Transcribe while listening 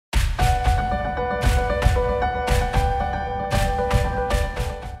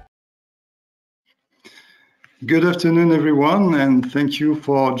Good afternoon, everyone, and thank you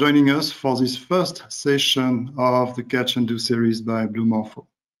for joining us for this first session of the Catch and Do series by Blue Morpho.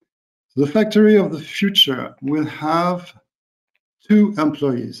 The factory of the future will have two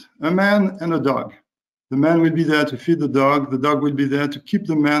employees, a man and a dog. The man will be there to feed the dog will be there to keep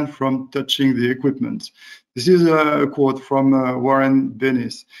the man from touching the equipment. This is a quote from Warren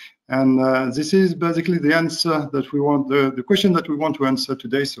Bennis. And this is basically the answer that we want, the question that we want to answer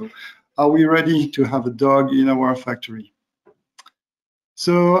today. So, are we ready to have a dog in our factory?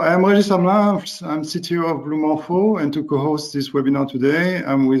 So I am Régis Hamelin, I'm CTO of Blue Morpho, and to co-host this webinar today,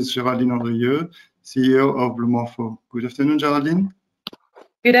 I'm with Géraldine Andrieux, CEO of Blue Morpho. Good afternoon, Géraldine.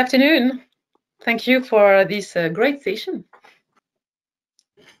 Good afternoon. Thank you for this great session.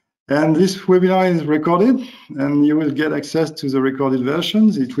 And this webinar is recorded, and you will get access to the recorded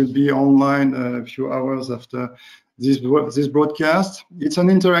versions. It will be online a few hours after this broadcast. It's an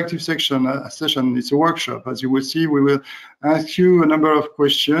interactive session. It's a workshop. As you will see, we will ask you a number of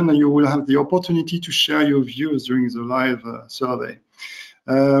questions, and you will have the opportunity to share your views during the live survey.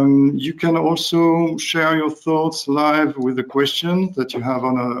 You can also share your thoughts live with the questions that you have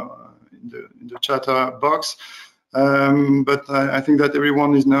on in the chat box. But I think that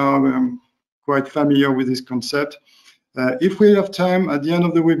everyone is now quite familiar with this concept. If we have time at the end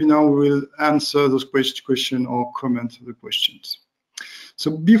of the webinar, we will answer those questions or comment the questions. So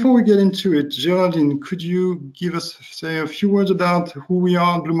before we get into it, Géraldine, could you give us, say, a few words about who we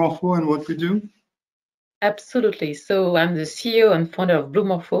are at Blue Morpho and what we do? Absolutely. So I'm the CEO and founder of Blue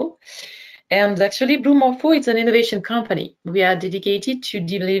Morpho. And actually, Blue Morpho is an innovation company. We are dedicated to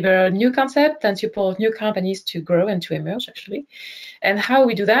deliver new concepts and support new companies to grow and to emerge, actually. And how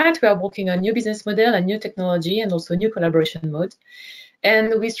we do that, we are working on new business model and new technology and also new collaboration mode.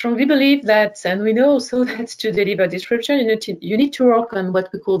 And we strongly believe that, and we know also that to deliver disruption, you need to work on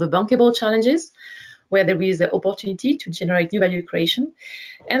what we call the bankable challenges, where there is the opportunity to generate new value creation,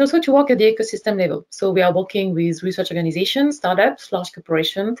 and also to work at the ecosystem level. So we are working with research organizations, startups, large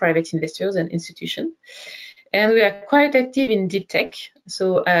corporations, private investors, and institutions. And we are quite active in deep tech.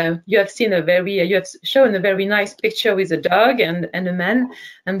 So you have seen you have shown a very nice picture with a dog and a man.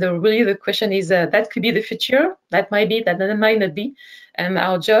 And really the question is that could be the future. That might be, that might not be. And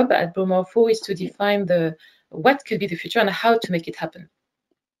our job at Blue Morpho is to define what could be the future and how to make it happen.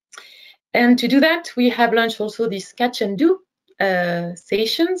 And to do that, we have launched also these Catch and Do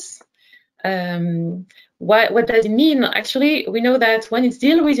sessions. What does it mean? Actually, we know that when it's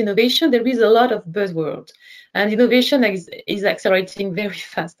dealing with innovation, there is a lot of buzzword. And innovation is accelerating very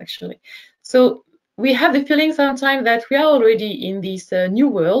fast, actually. So we have the feeling sometimes that we are already in this new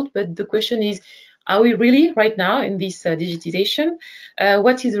world, but the question is, are we really right now in this digitization?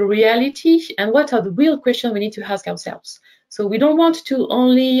 What is the reality? And what are the real questions we need to ask ourselves? So we don't want to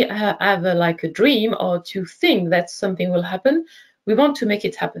only have like a dream or to think that something will happen. We want to make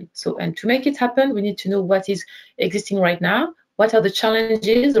it happen. So, and to make it happen, we need to know what is existing right now. What are the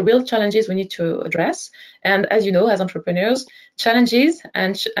challenges, the real challenges we need to address? And as you know, as entrepreneurs, challenges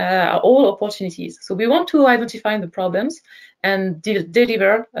are all opportunities. So we want to identify the problems and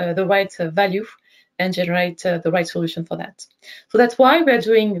deliver the right value and generate the right solution for that. So that's why we're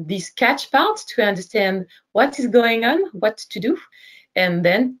doing this catch part to understand what is going on, what to do, and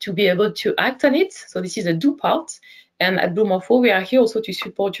then to be able to act on it. So this is a do part. And at Blue Morpho, we are here also to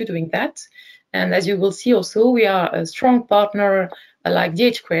support you doing that. And as you will see also, we are a strong partner like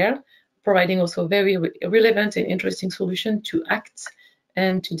DH², providing also very relevant and interesting solution to act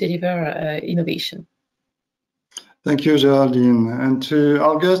and to deliver innovation. Thank you, Géraldine. And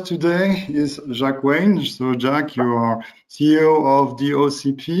our guest today is Jacques Wayne. So, Jacques, you are CEO of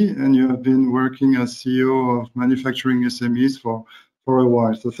DOCP, and you have been working as CEO of manufacturing SMEs for a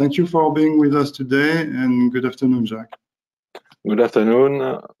while. So, thank you for being with us today, and good afternoon, Jacques. Good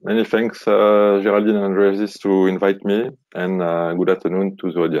afternoon. Many thanks, Géraldine and Régis, to invite me, and good afternoon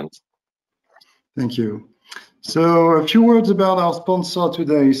to the audience. Thank you. So a few words about our sponsor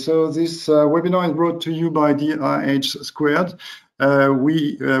today. So this webinar is brought to you by DH²,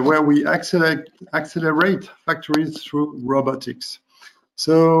 where we accelerate factories through robotics.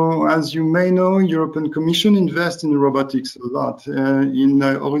 So as you may know, European Commission invests in robotics a lot. In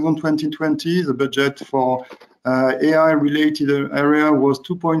Horizon 2020, the budget for AI-related area was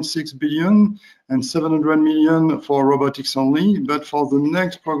 2.6 billion and 700 million for robotics only. But for the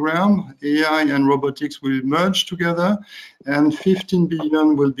next program, AI and robotics will merge together, and 15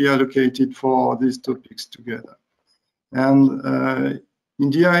 billion will be allocated for these topics together. And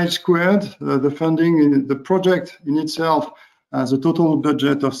in DH², the funding, the project in itself has a total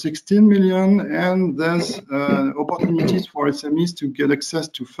budget of 16 million, and there's opportunities for SMEs to get access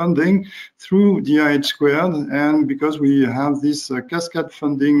to funding through DIH Squared. And because we have this cascade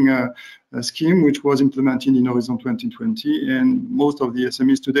funding scheme, which was implemented in Horizon 2020, and most of the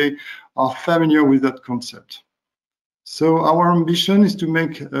SMEs today are familiar with that concept. So our ambition is to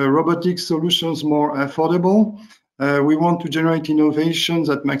make robotic solutions more affordable. We want to generate innovations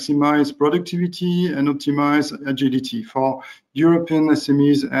that maximize productivity and optimize agility for European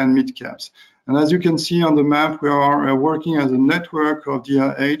SMEs and mid-caps. And as you can see on the map, we are working as a network of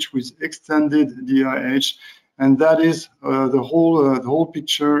DIH with extended DIH, and that is the whole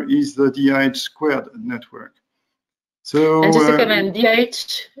picture is the DIH Squared network. So, and just to comment,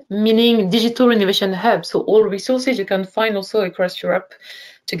 DIH meaning Digital Innovation Hub. So all resources you can find also across Europe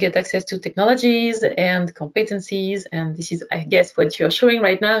to get access to technologies and competencies. And this is, I guess, what you're showing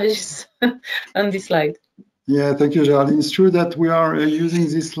right now is on this slide. Yeah, thank you, Geraldine. It's true that we are using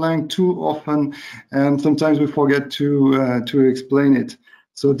this slang too often, and sometimes we forget to explain it.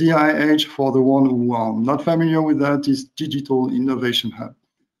 So DIH, for the one who are not familiar with that, is Digital Innovation Hub.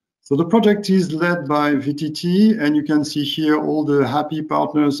 So the project is led by VTT, and you can see here all the happy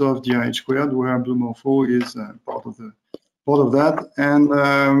partners of DIH Squared, where Blue Morpho is part of that.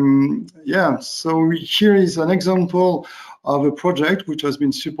 And yeah, so here is an example of a project which has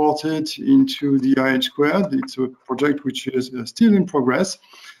been supported into DIH Squared. It's a project which is still in progress.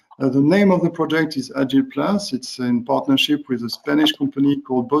 The name of the project is Agile Plus. It's in partnership with a Spanish company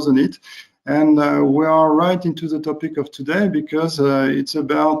called Bosonit. And we are right into the topic of today because it's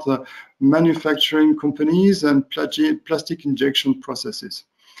about manufacturing companies and plastic injection processes.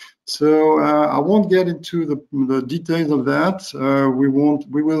 So I won't get into the details of that. We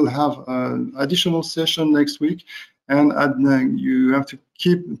will have an additional session next week, and you have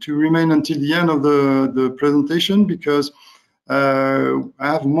to remain until the end of the presentation because I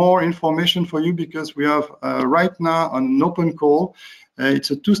have more information for you because we have right now an open call.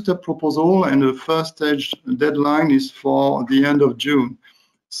 It's a two-step proposal, and the first stage deadline is for the end of June.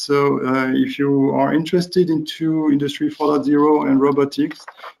 So if you are interested into Industry 4.0 and robotics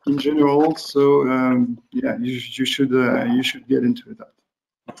in general, so yeah, you should get into that.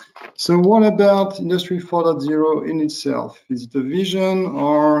 So what about Industry 4.0 in itself? Is it a vision,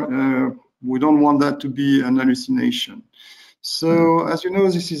 or we don't want that to be an hallucination? So as you know,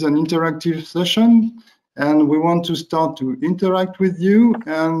 this is an interactive session, and we want to start to interact with you,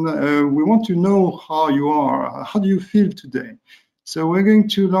 and we want to know how you are. How do you feel today? So we're going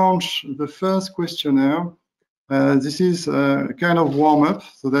to launch the first questionnaire. This is a kind of warm-up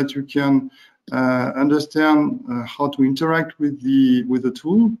so that you can understand how to interact with the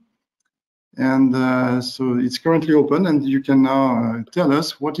tool. And so it's currently open, and you can now tell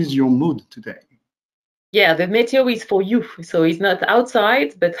us what is your mood today. Yeah, the meteo is for you. So it's not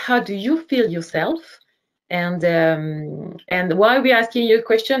outside, but how do you feel yourself? And why we're asking you a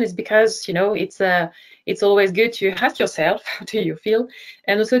question is because, you know, it's always good to ask yourself how do you feel,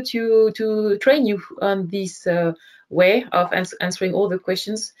 and also to train you on this way of answering all the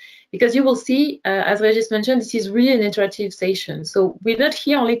questions, because you will see, as Régis mentioned, this is really an interactive session. So we're not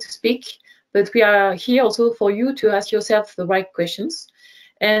here only to speak, but we are here also for you to ask yourself the right questions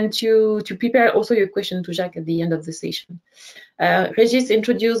and to prepare also your question to Jacques at the end of the session. Régis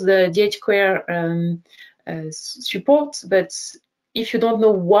introduced the DIH Squared support, but if you don't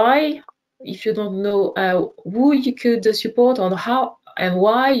know why, if you don't know who you could support on how and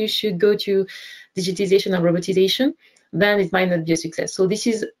why you should go to digitization and robotization, then it might not be a success. So this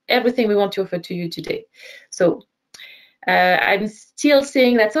is everything we want to offer to you today. So I'm still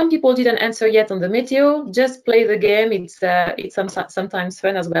saying that some people didn't answer yet on the meteo. Just play the game. It's sometimes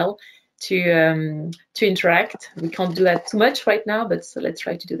fun as well to interact. We can't do that too much right now, but so let's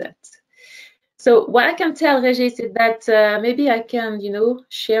try to do that. So what I can tell, Régis, is that maybe I can, you know,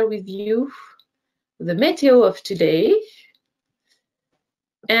 share with you the meteo of today.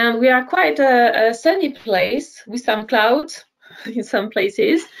 And we are quite a sunny place with some clouds in some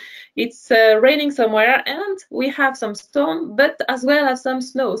places. It's raining somewhere, and we have some storm, but as well as some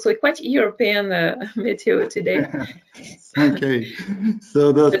snow. So quite European meteo today. Okay,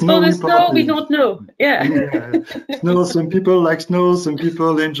 so the snow we don't know. Yeah. Yeah. Snow. Some people like snow. Some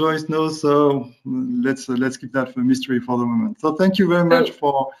people enjoy snow. So let's keep that for mystery for the moment. So thank you very much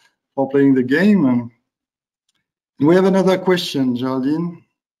for playing the game. And we have another question, Geraldine.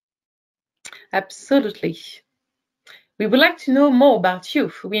 Absolutely. We would like to know more about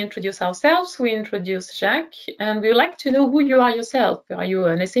you. We introduce ourselves, we introduce Jacques, and we would like to know who you are yourself. Are you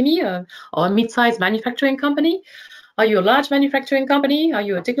an SME or a mid-sized manufacturing company? Are you a large manufacturing company? Are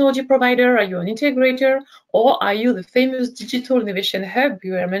you a technology provider? Are you an integrator? Or are you the famous digital innovation hub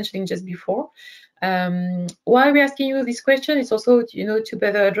you were mentioning just before? Why we're asking you this question is also, to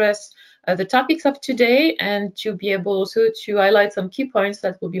better address the topics of today and to be able also to highlight some key points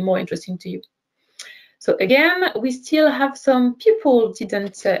that will be more interesting to you. So again, we still have some people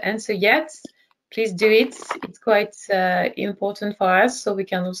didn't answer yet. Please do it. It's quite important for us, so we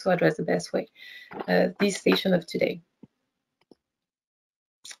can also address the best way this session of today.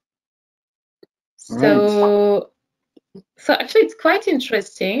 So actually, it's quite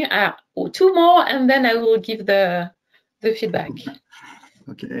interesting. 2 more, and then I will give the feedback.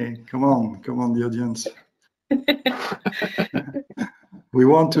 Okay, come on, the audience. We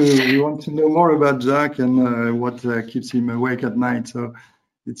want to know more about Jacques and what keeps him awake at night. So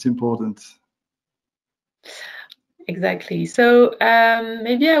it's important. Exactly. So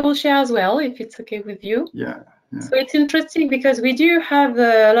maybe I will share as well, if it's okay with you. Yeah. So it's interesting because we do have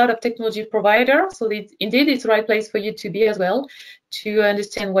a lot of technology providers. So indeed, it's the right place for you to be as well, to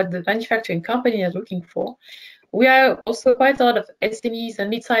understand what the manufacturing company is looking for. We are also quite a lot of SMEs and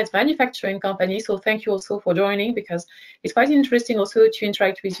mid-sized manufacturing companies. So thank you also for joining, because it's quite interesting also to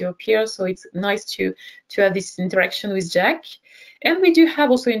interact with your peers. So it's nice to have this interaction with Jacques. And we do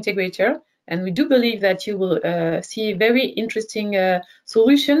have also integrator. And we do believe that you will see very interesting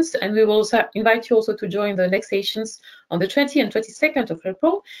solutions. And we will also invite you also to join the next sessions on the 20th and 22nd of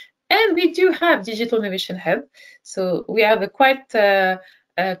April. And we do have Digital Innovation Hub. So we have a quite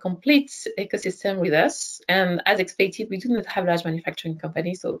complete ecosystem with us. And as expected, we do not have large manufacturing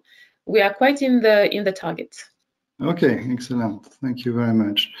companies. So we are quite in the target. Okay, excellent. Thank you very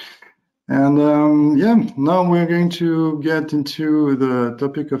much. And yeah, now we're going to get into the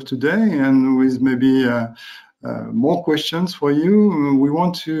topic of today, and with maybe more questions for you. We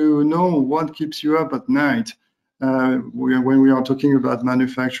want to know what keeps you up at night when we are talking about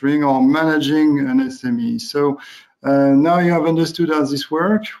manufacturing or managing an SME. So now you have understood how this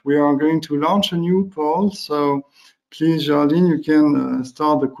works. We are going to launch a new poll. So please, Geraldine, you can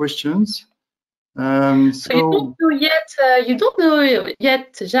start the questions. So you don't know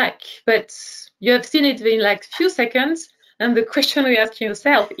yet, Jacques, but you have seen it in like few seconds. And the question we ask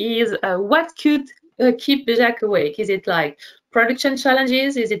yourself is, what could keep Jacques awake? Is it like production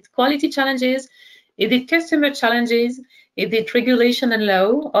challenges? Is it quality challenges? Is it customer challenges? Is it regulation and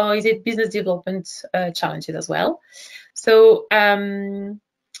law? Or is it business development challenges as well? So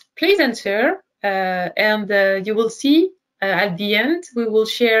please answer, and you will see at the end, we will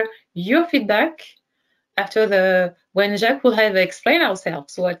share your feedback after when Jacques will have explained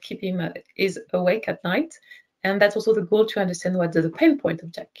ourselves what keep him is awake at night. And that's also the goal, to understand what the pain point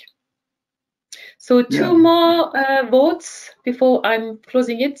of Jacques. So two more votes before I'm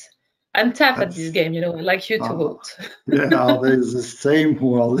closing it. I'm tough at this game, I'd like you to vote. Yeah, there's the same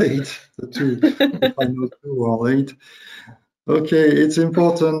who are late, the final 2 who are late. Okay, it's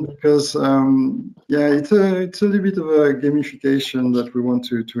important because it's a little bit of a gamification that we want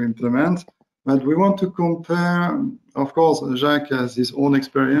to implement, but we want to compare. Of course, Jacques has his own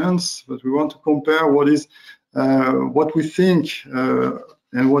experience, but we want to compare what we think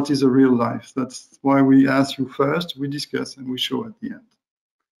and what is a real life. That's why we ask you first, we discuss, and we show at the end.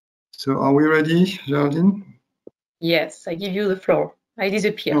 So are we ready, Geraldine? Yes, I give you the floor. I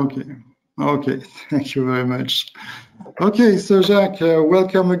disappear. Okay, thank you very much. Okay, so Jacques,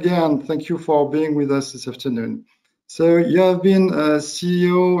 welcome again. Thank you for being with us this afternoon. So you have been a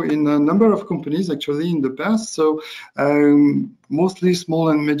CEO in a number of companies actually in the past, so mostly small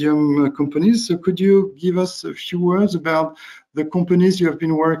and medium companies. So could you give us a few words about the companies you have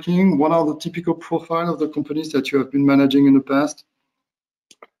been working? What are the typical profile of the companies that you have been managing in the past?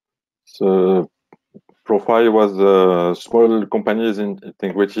 So profile was small companies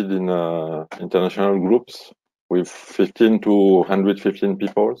integrated in international groups with 15 to 115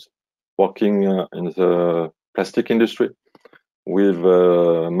 people working in the plastic industry with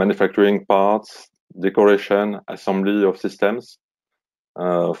manufacturing parts, decoration, assembly of systems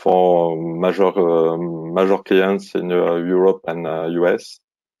for major clients in Europe and US.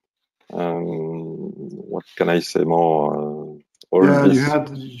 What can I say more? You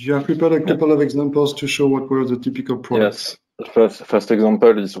have prepared a couple of examples to show what were the typical products. Yes, first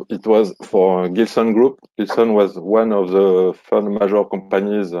example it was for Gilson Group. Gilson was one of the first major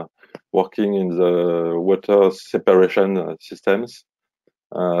companies working in the water separation systems.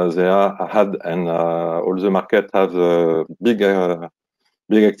 They had, and all the market have a big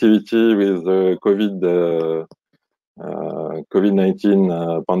activity with the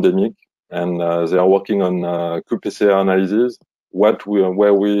COVID-19 pandemic, and they are working on qPCR analysis.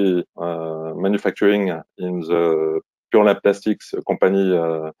 Were we manufacturing in the Pure Lab Plastics, a company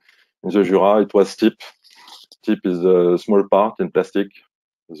in the Jura. It was tip. Tip is a small part in plastic.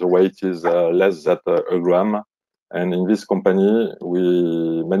 The weight is less than a gram. And in this company,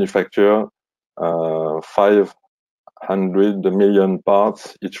 we manufacture 500 million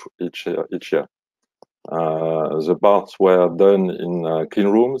parts each year. The parts were done in clean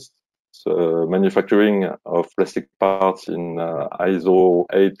rooms. So manufacturing of plastic parts in ISO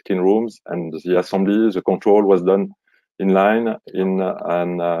 8 clean rooms, and the assembly, the control was done in line in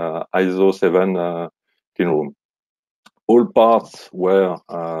an ISO 7 clean room. All parts were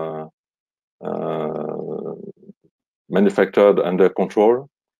manufactured under control.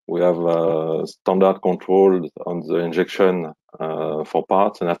 We have standard control on the injection for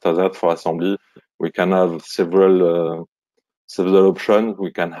parts, and after that, for assembly, we can have several options.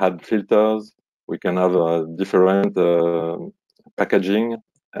 We can add filters. We can have different packaging,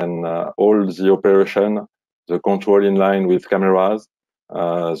 and all the operation, the control in line with cameras.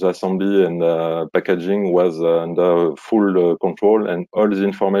 The assembly and packaging was under full control, and all the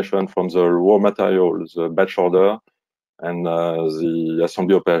information from the raw materials, the batch order, and the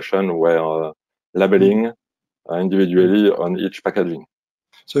assembly operation were labeling individually on each packaging.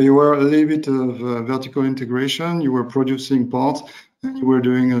 So you were a little bit of vertical integration. You were producing parts, and you were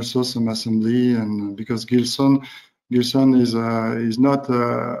doing also some assembly. And because Gilson is not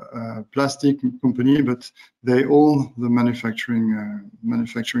a plastic company, but they own the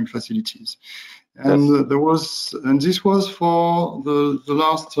manufacturing facilities. And yes. This was for the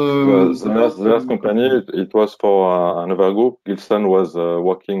last. The last company. It was for another group. Gilson was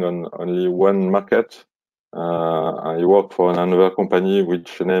working on only one market. I worked for another company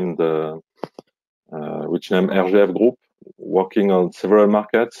which named RGF Group, working on several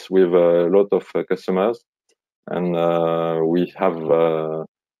markets with a lot of customers, and we have 20%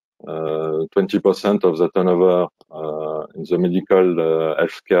 of the turnover in the medical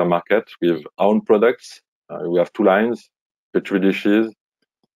healthcare market with own products. We have two lines: petri dishes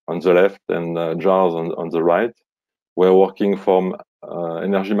on the left and jars on the right. We're working from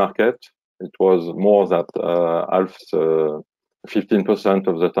energy market. It was more than 15%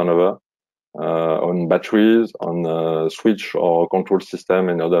 of the turnover on batteries, on switch or control system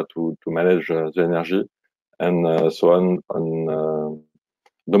in order to manage the energy, and so on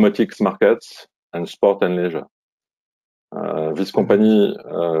domotics markets and sport and leisure. This company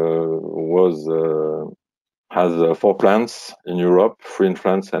has 4 plants in Europe, 3 in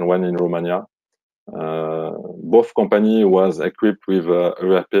France and 1 in Romania. Both company was equipped with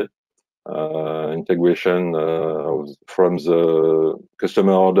ERP integration from the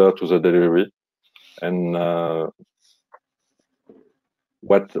customer order to the delivery, and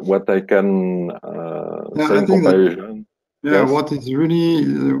what I can say in comparison. Yeah, yes. What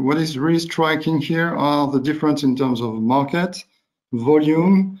is really striking here are the difference in terms of market,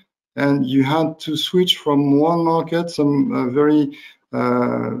 volume, and you had to switch from one market, some very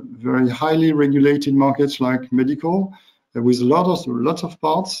highly regulated markets like medical, with lots of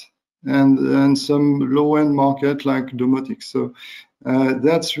parts, and some low-end market like domotics. So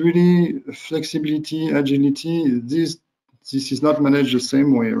that's really flexibility, agility. This is not managed the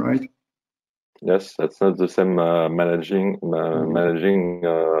same way, right? Yes, that's not the same managing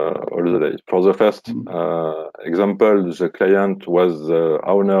all the day. For the first example, the client was the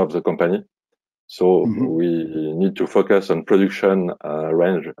owner of the company, so we need to focus on production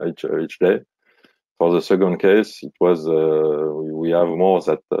range each day. For the second case, it was we have more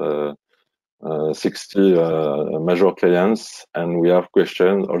than 60 major clients, and we have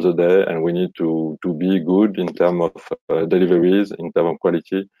questions all the day, and we need to be good in terms of deliveries, in terms of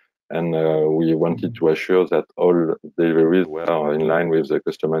quality. And we wanted to assure that all deliveries were in line with the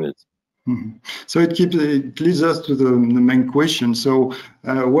customer needs. So it leads us to the main question. So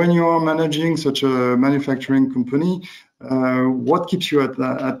when you are managing such a manufacturing company, what keeps you at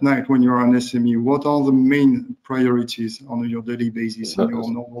night when you are an SME? What are the main priorities on your daily basis in your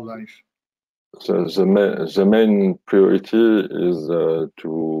normal life? So the main priority is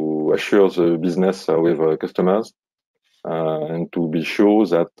to assure the business with customers. And to be sure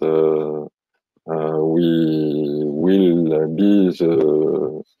that we will be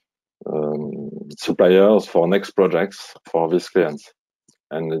the suppliers for next projects for these clients.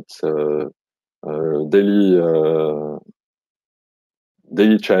 And it's a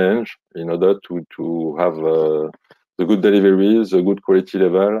daily challenge in order to have the good deliveries, the good quality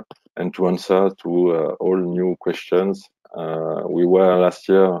level, and to answer to all new questions. We were last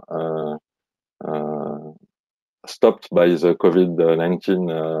year stopped by the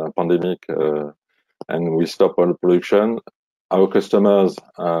COVID-19 pandemic, and we stopped all production. our customers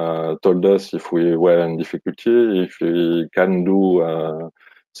told us if we were in difficulty, if we can do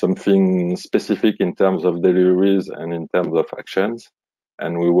something specific in terms of deliveries and in terms of actions.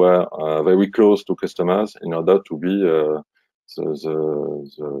 And we were very close to customers in order to be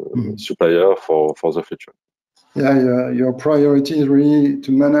the supplier for the future. Yeah, your priority is really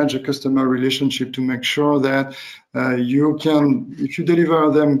to manage a customer relationship to make sure that you can, if you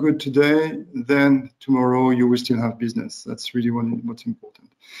deliver them good today, then tomorrow you will still have business. That's really what's important.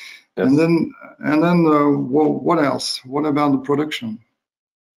 Yes. And then what else? What about the production?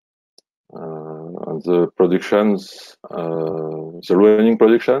 The productions, the running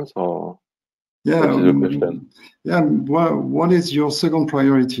productions, or yeah, what is the question? Yeah. What is your second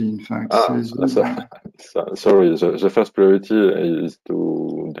priority? In fact, sorry. The first priority is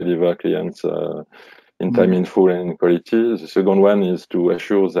to deliver clients in time, in full, and in quality. The second one is to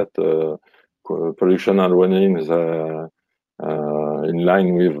assure that production and running is in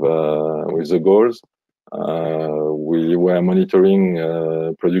line with the goals. We were monitoring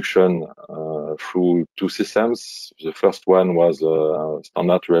production through two systems. The first one was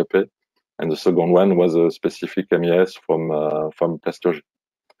standard ERP, and the second one was a specific MES from Plastogy.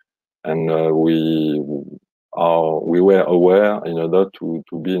 And we were aware, in order to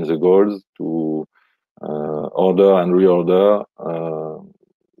be in the goals, to order and reorder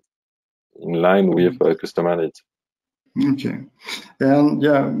in line with customer needs. Okay, and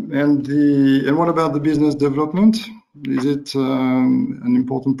yeah, and what about the business development? Is it an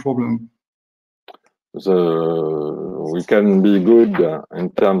important problem? We can be good in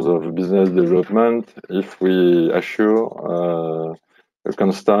terms of business development if we assure a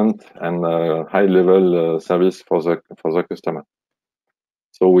constant and high level service for the customer.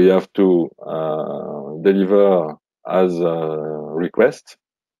 So we have to deliver as request.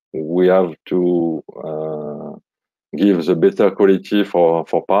 We have to give the better quality for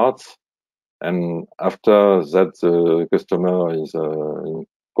parts, and after that the customer is in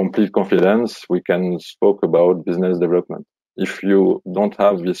complete confidence, we can speak about business development. If you don't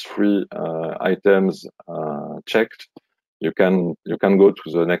have these three items checked, you can go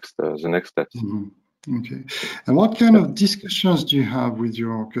to the next steps. Mm-hmm. Okay. And what kind of discussions do you have with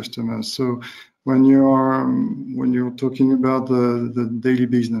your customers? So when you're talking about the daily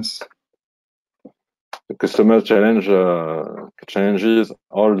business. The customer challenges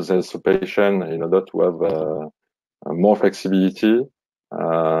all the supply in order to have more flexibility,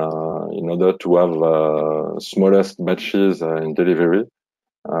 in order to have smallest batches in delivery,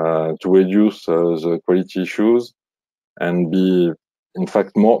 to reduce the quality issues, and be, in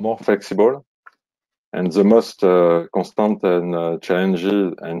fact, more flexible. And the most constant and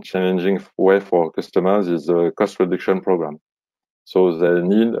challenging way for customers is the cost reduction program. So they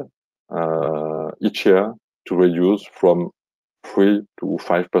need each year to reduce from 3 to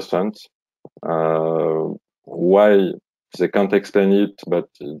 5%. Why they can't explain it, but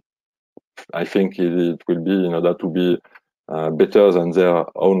I think it will be in order to be better than their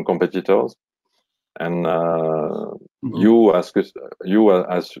own competitors. And you as a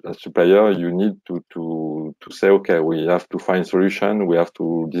supplier, you need to say, okay, we have to find solution. We have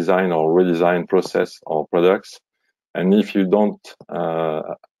to design or redesign process or products. And if you don't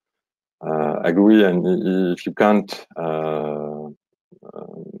agree, and if you can't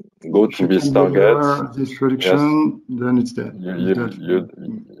go to this target, this production, yes, then it's dead.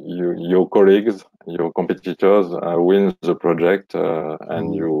 Your colleagues, your competitors win the project,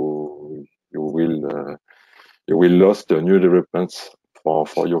 and you will lose the new developments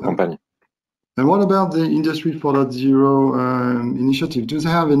for your company. And what about the Industry 4.0 initiative? Do they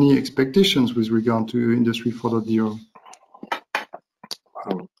have any expectations with regard to Industry 4.0?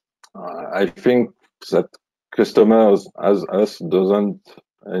 I think that customers as us doesn't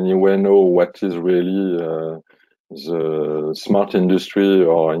anyway know what is really the smart industry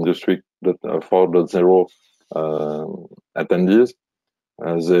or Industry 4.0 attendees.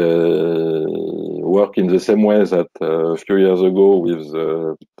 They work in the same way that a few years ago with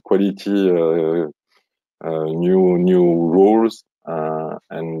quality new rules,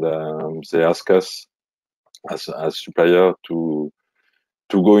 and they ask us as supplier to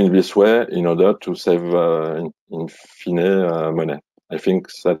go in this way in order to save in fine money. I think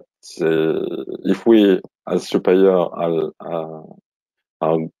that if we as supplier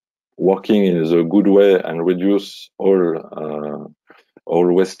are working in a good way and reduce all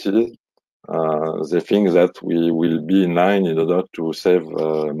wastage, they think that we will be in line in order to save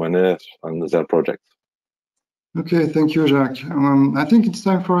money on their project. Okay, thank you, Jacques. I think it's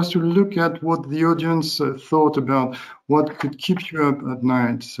time for us to look at what the audience thought about what could keep you up at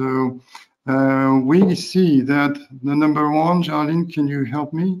night. So We see that the number one, Geraldine, can you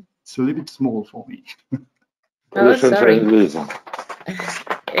help me? It's a little bit small for me. Oh, sorry.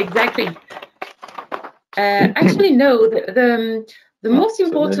 Exactly. Actually, no. The most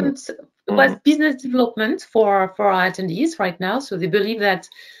important was business development for our attendees right now. So they believe that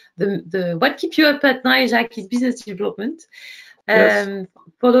the what keeps you up at night, Jacques, is business development, Yes.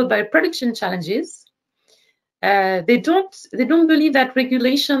 followed by production challenges. They don't believe that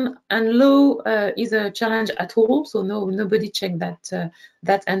regulation and law is a challenge at all. So nobody checked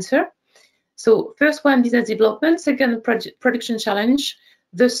that answer. So first one, business development. Second, production challenge.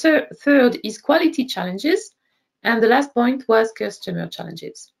 The third is quality challenges. And the last point was customer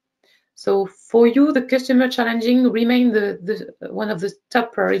challenges. So for you, the customer challenging remain the one of the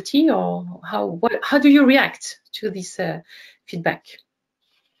top priority, or how do you react to this feedback?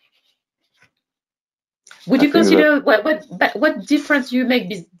 Would you consider what difference you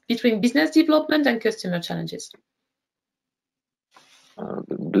make between business development and customer challenges?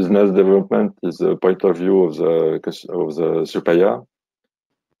 Business development is the point of view of the supplier.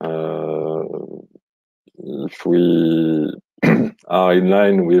 If we are in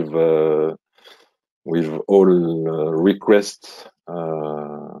line with all requests,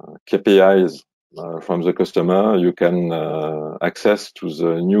 KPIs from the customer, you can access to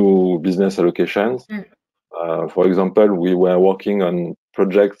the new business allocations. For example, we were working on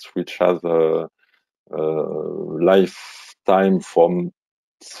projects which have a lifetime from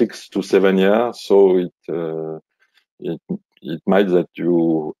 6 to 7 years, so it might that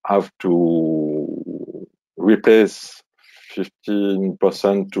you have to replace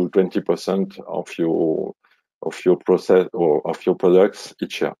 15% to 20% of your process or of your products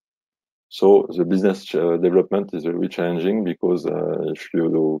each year. So the business development is really challenging because if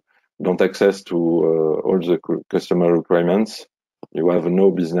you don't access to all the customer requirements, you have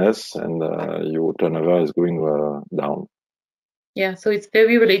no business and your turnover is going down. Yeah, so it's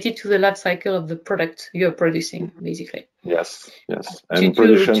very related to the life cycle of the product you're producing, basically. Yes. And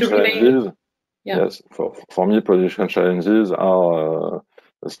production challenges. Yeah. Yes, for me, production challenges are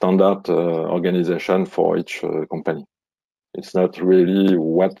a standard organization for each company. It's not really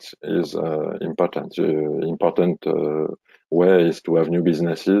what is important. The important way is to have new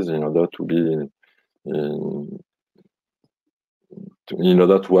businesses in order to be in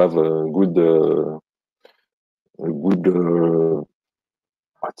order to have a good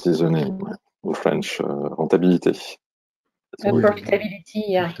what is the name in French? Rentabilité. Profitability,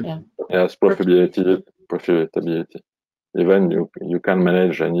 yeah. Yes, profitability. Even you can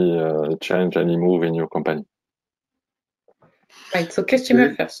manage any change, any move in your company. Right, so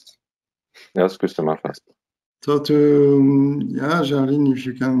customer first. Yes, customer first. So Geraldine, if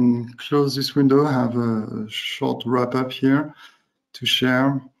you can close this window, have a short wrap up here to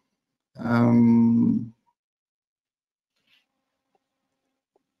share.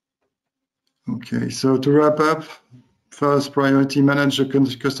 Okay, so to wrap up, first priority, manage the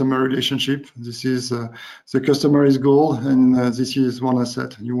customer relationship. This is the customer's goal, and this is one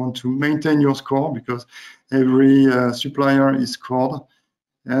asset. You want to maintain your score because every supplier is scored.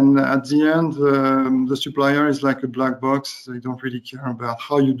 And at the end, the supplier is like a black box. They don't really care about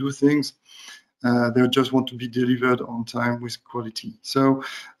how you do things. They just want to be delivered on time with quality. So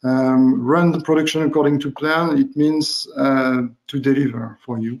run the production according to plan. It means to deliver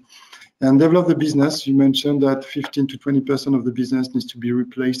for you. And develop the business. You mentioned that 15 to 20% of the business needs to be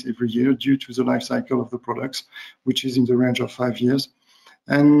replaced every year due to the life cycle of the products, which is in the range of 5 years.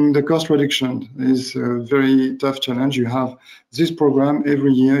 And the cost reduction is a very tough challenge. You have this program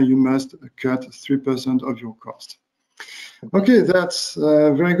every year. You must cut 3% of your cost. Okay, that's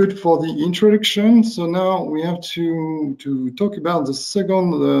very good for the introduction. So now we have to talk about the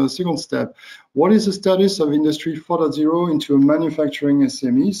second step. What is the status of Industry 4.0 into a manufacturing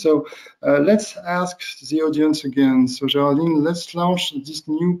SME? So let's ask the audience again. So Geraldine, let's launch this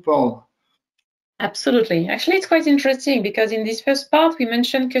new poll. Absolutely. Actually, it's quite interesting because in this first part, we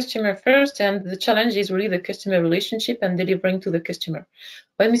mentioned customer first, and the challenge is really the customer relationship and delivering to the customer.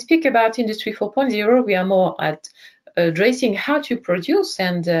 When we speak about Industry 4.0, we are more at addressing how to produce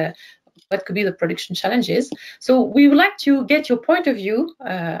and what could be the production challenges. So we would like to get your point of view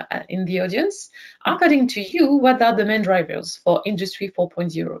in the audience. According to you, what are the main drivers for Industry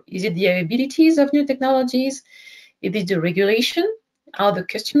 4.0? Is it the abilities of new technologies? Is it the regulation? Are the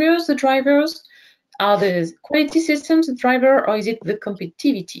customers the drivers? Are the quality systems the driver, or is it the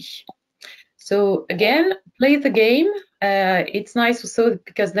competitivity? So again, play the game. It's nice also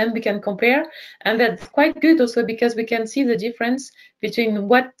because then we can compare, and that's quite good also because we can see the difference between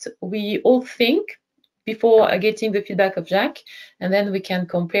what we all think before getting the feedback of Jacques, and then we can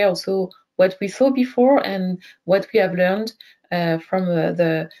compare also what we saw before and what we have learned from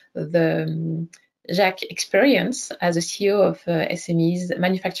the Jacques experience as a CEO of SMEs,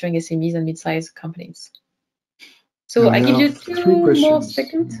 manufacturing SMEs and mid-sized companies. So I give you 2 more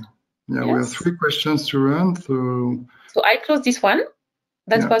seconds. Yeah, yes. We have 3 questions to run. So I close this one.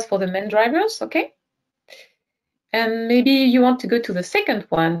 That was for the main drivers, okay? And maybe you want to go to the second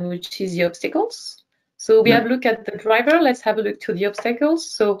one, which is the obstacles. So we have looked at the driver. Let's have a look to the obstacles.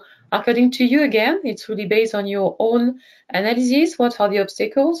 So according to you, again, it's really based on your own analysis. What are the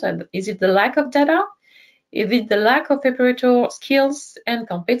obstacles? And is it the lack of data? Is it the lack of operator skills and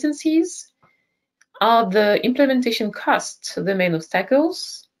competencies? Are the implementation costs the main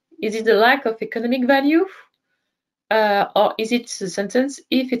obstacles? Is it the lack of economic value? Or is it the sentence,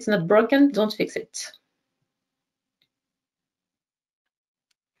 if it's not broken, don't fix it?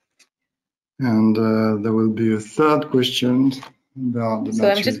 And there will be a third question about the So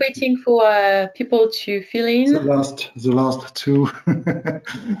I'm just waiting for people to fill in. The last 2, the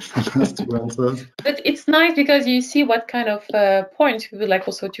last 2 answers. But it's nice because you see what kind of points we would like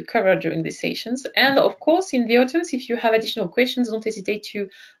also to cover during these sessions. And of course, in the audience, if you have additional questions, don't hesitate to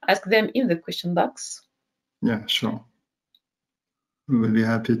ask them in the question box. Yeah, sure. We will be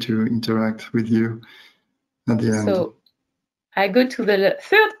happy to interact with you at the end. So I go to the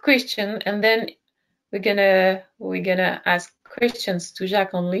third question, and then we're gonna ask questions to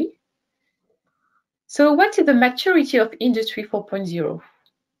Jacques only. So what is the maturity of Industry 4.0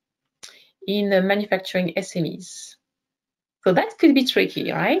 in manufacturing SMEs? So that could be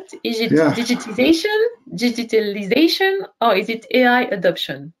tricky, right? Is it digitalization, or is it AI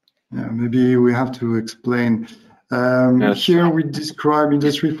adoption? Yeah, maybe we have to explain. Here we describe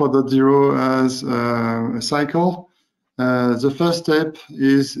Industry 4.0 as a cycle. The first step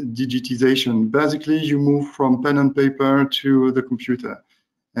is digitization. Basically, you move from pen and paper to the computer,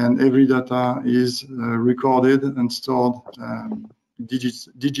 and every data is recorded and stored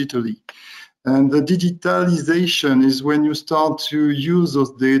digitally. And the digitalization is when you start to use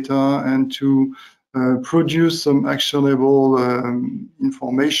those data and to produce some actionable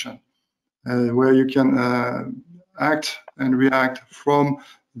information where you can act and react from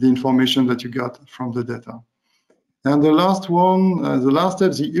the information that you got from the data. And the last one, the last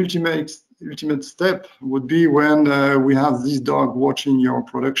step, the ultimate step would be when we have this dog watching your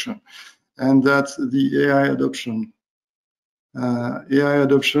production, and that's the AI adoption. AI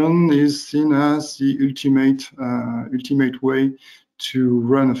adoption is seen as the ultimate way to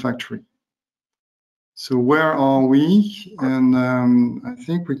run a factory. So where are we? And I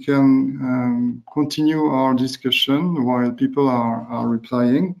think we can continue our discussion while people are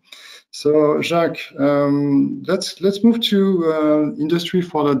replying. So Jacques, let's move to Industry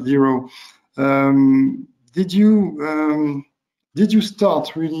 4.0. Did you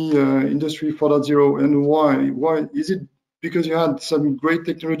start really Industry 4.0, and why? Why is it? Because you had some great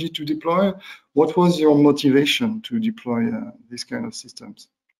technology to deploy. What was your motivation to deploy these kind of systems?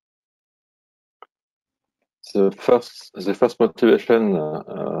 The first motivation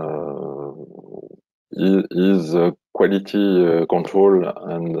is quality control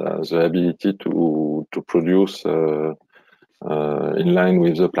and the ability to produce in line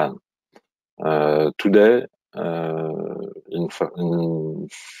with the plan. Today, in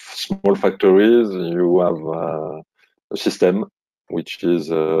small factories, you have a system which is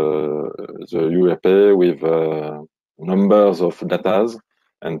the URP with numbers of data,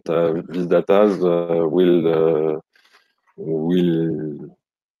 and these data will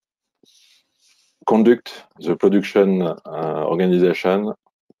conduct the production organization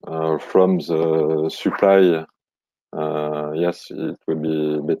from the supply. Yes, it will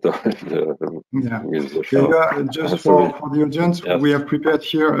be better. With the just for the audience, we have prepared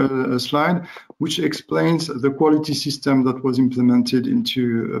here a slide which explains the quality system that was implemented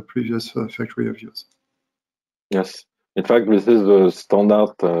into a previous factory of yours. Yes, in fact, this is the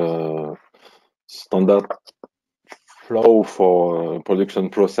standard flow for production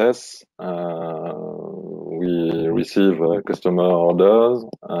process. We receive customer orders.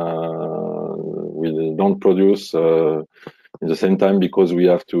 We don't produce in the same time because we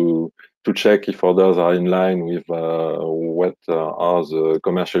have to check if orders are in line with what are the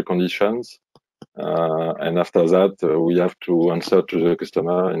commercial conditions. And after that, we have to answer to the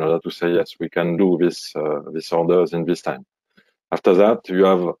customer in order to say, yes, we can do this orders in this time. After that, you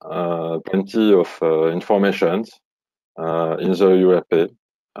have plenty of information in the URP,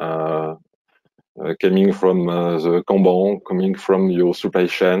 coming from the Kanban, coming from your supply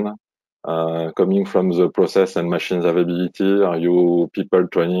chain, coming from the process and machines availability, are you people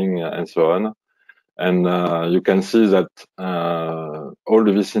training, and so on. And you can see that all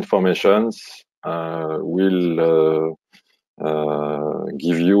these informations will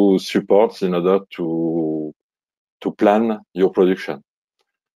give you supports in order to plan your production.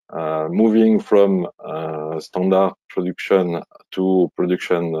 Moving from standard production to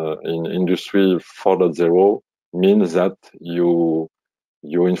production in Industry 4.0 means that your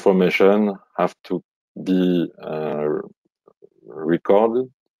information have to be recorded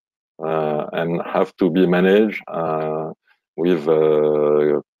and have to be managed with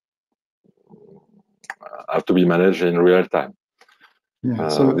have to be managed in real time. Yeah.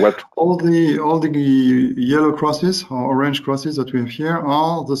 So all the yellow crosses or orange crosses that we have here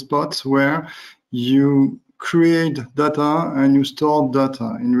are the spots where you create data and you store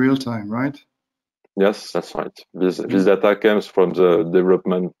data in real time, right? Yes, that's right. This data comes from the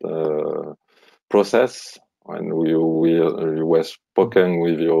development process, and we were spoken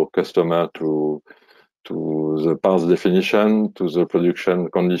with your customer to the parts definition, to the production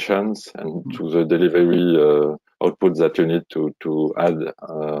conditions, and to the delivery output that you need to add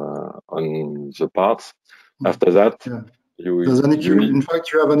on the parts. After that, in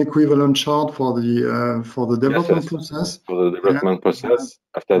fact, you have an equivalent chart for the development process. For the development process.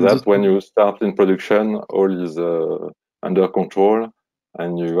 After that, when you start in production, all is under control,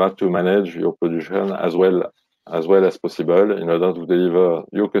 and you have to manage your production as well as possible in order to deliver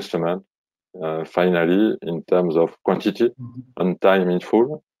your customer finally in terms of quantity, on time, in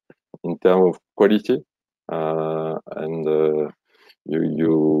full, in terms of quality, and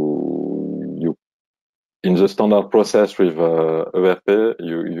you in the standard process with ERP,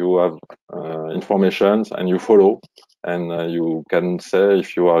 you have information and you follow, and you can say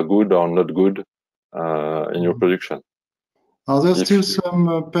if you are good or not good in your production. Are there still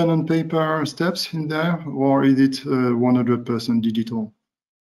some pen and paper steps in there, or is it 100% digital?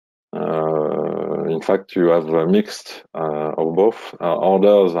 In fact, you have a mixed of both.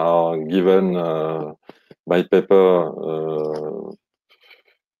 Orders are given by paper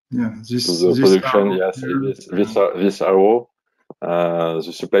to the production. This arrow,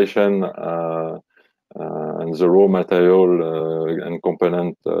 the supply chain and the raw material and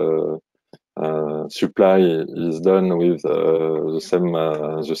component supply is done with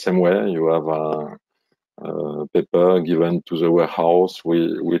the same way. You have paper given to the warehouse,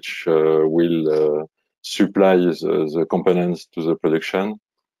 which will supply the components to the production.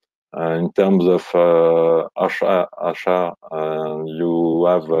 In terms of HR, you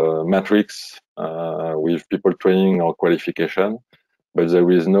have a matrix with people training or qualification, but there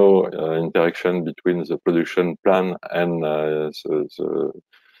is no interaction between the production plan and the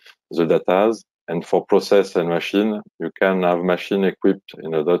data. And for process and machine, you can have machine equipped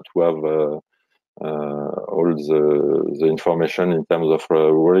in order to have all the information in terms of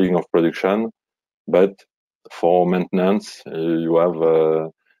rolling of production, but for maintenance, you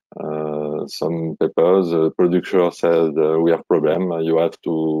have some papers. The producer said we have problem. You have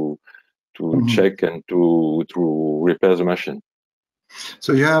to check and to repair the machine.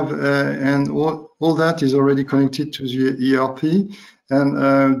 So you have, and all that is already connected to the ERP.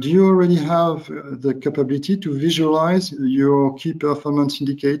 And do you already have the capability to visualize your key performance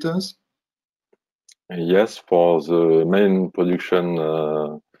indicators? Yes, for the main production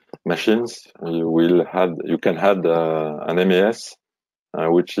machines, you can add an MES,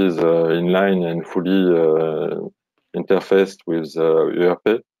 which is in line and fully interfaced with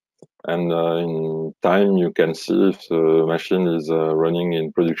ERP. And in time, you can see if the machine is running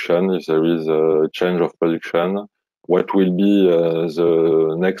in production, if there is a change of production, what will be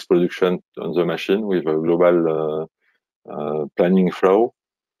the next production on the machine with a global planning flow.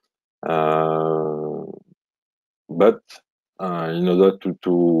 But in order to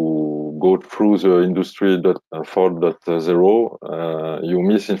go through the Industry 4.0, you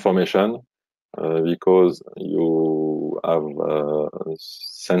miss information because you have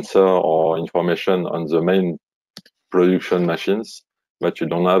sensor or information on the main production machines, but you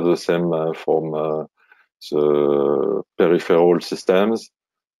don't have the same from the peripheral systems.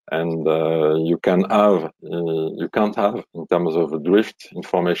 And you can't have in terms of drift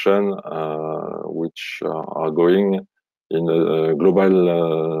information which are going in a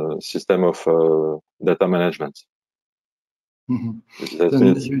global system of data management. Mm-hmm.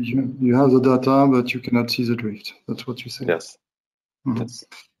 Then you have the data, but you cannot see the drift. That's what you say. Yes. Mm-hmm. Yes.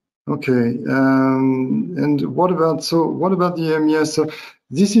 Okay. And what about the MES? So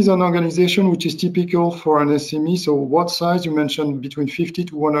this is an organization which is typical for an SME. So what size? You mentioned between 50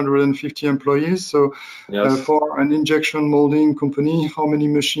 to 150 employees. So yes. For an injection molding company, how many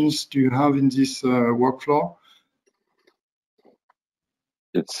machines do you have in this workflow?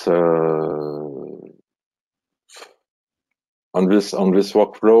 It's on this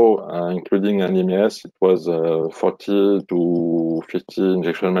workflow, including an MES, it was 40 to 50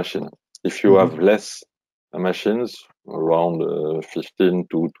 injection machine. If you have less machines, around 15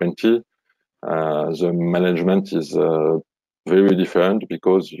 to 20, the management is very different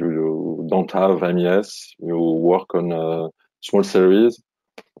because you don't have MES. You work on a small series,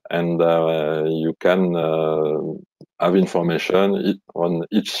 and you can have information on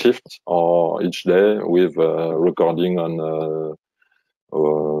each shift or each day with recording on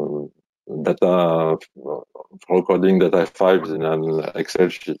data files in an Excel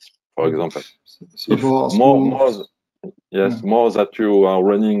sheet, for example. So more that you are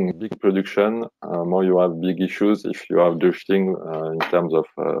running big production, more you have big issues if you have drifting in terms of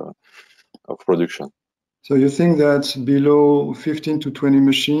production. So you think that below 15 to 20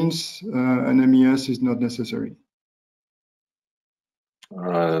 machines, an MES is not necessary?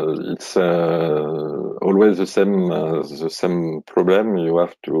 It's always the same problem. You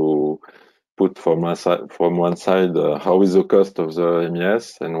have to put from one side how is the cost of the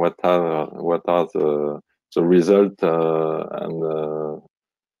MES and what are the result and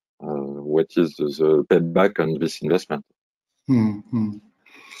what is the payback on this investment.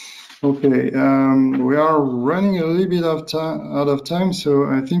 Okay, we are running a little bit out of time, so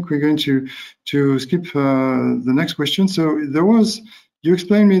I think we're going to skip the next question. So you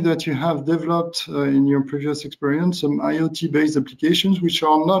explained me that you have developed in your previous experience some IoT-based applications which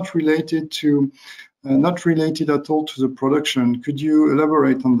are not related at all to the production. Could you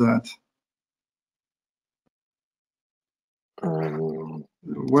elaborate on that?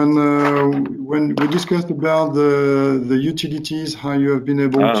 When we discussed about the utilities, how you have been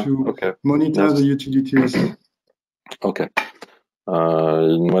able to monitor the utilities. Okay.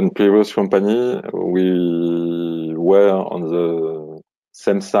 In one previous company, we were on the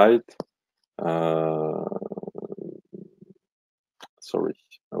same site. Sorry,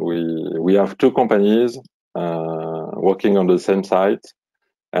 we have two companies working on the same site,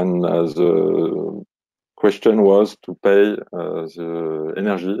 and the question was to pay the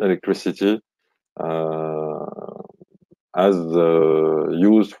electricity as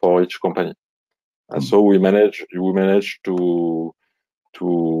used for each company. So we managed to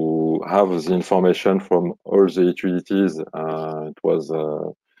have the information from all the utilities. It was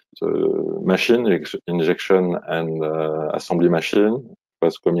the machine injection and assembly machine. It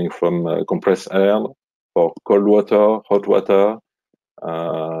was coming from compressed air for cold water, hot water.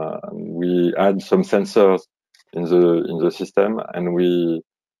 We add some sensors in the system, and we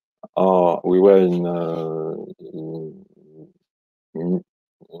were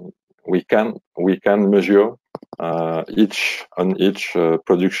we can measure each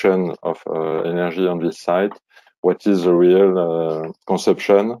production of energy on this site, what is the real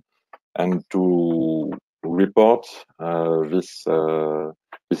consumption, and to report this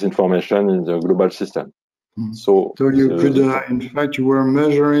information in the global system. So you could, in fact, you were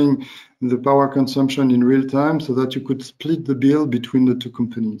measuring the power consumption in real time so that you could split the bill between the two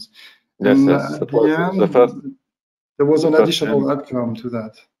companies. Yes, and yes. At the end, there was an additional outcome to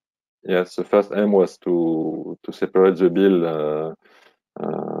that. Yes, the first aim was to separate the bill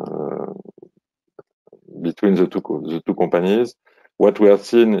between the two companies. What we have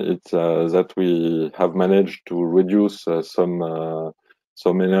seen is that we have managed to reduce some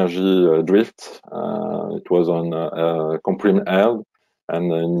energy drift. It was on compressed air,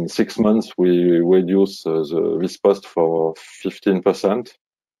 and in 6 months we reduced this cost for 15%,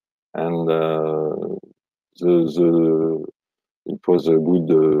 and it was a good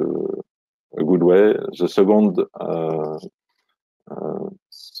way. The second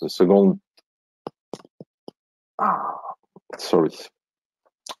sorry.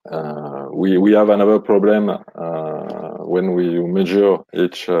 We have another problem when we measure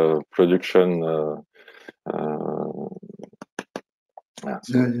each production.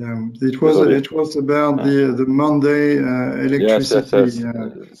 It was about the Monday electricity.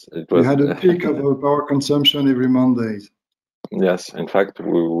 Yes. We had a peak of power consumption every Monday. Yes, in fact,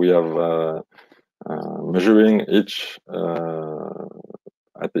 we have measuring each.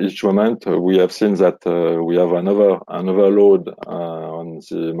 At each moment, we have seen that we have another load on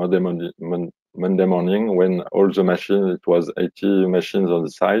the Monday morning when all the machines, it was 80 machines on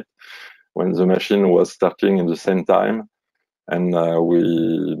the site, when the machine was starting in the same time, and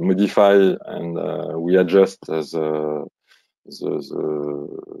we modify and we adjust the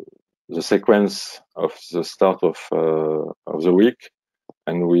sequence of the start of the week.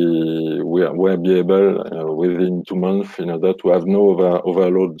 And we will be able within 2 months in order to have no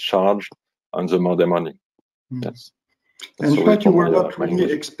overload charge on the Monday morning. Mm. Yes. In fact, you were not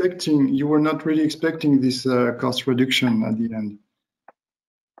really expecting this cost reduction at the end.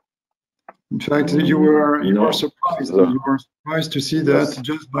 In fact, you were surprised. You were surprised to see that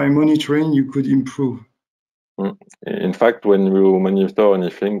just by monitoring you could improve. In fact, when you monitor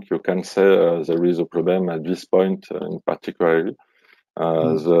anything, you can say there is a problem at this point in particular.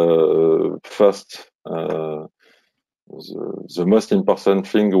 The first, the most important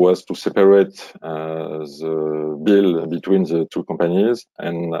thing was to separate the bill between the two companies,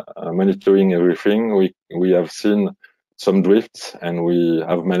 and monitoring everything, we have seen some drifts, and we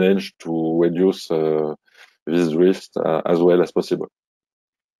have managed to reduce these drifts as well as possible.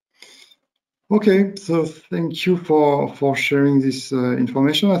 Okay, so thank you for sharing this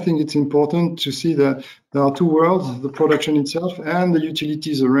information. I think it's important to see that there are two worlds, the production itself and the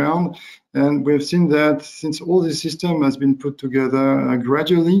utilities around. And we've seen that since all this system has been put together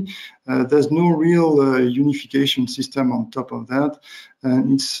gradually, there's no real unification system on top of that.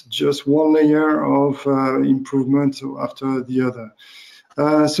 And it's just one layer of improvement after the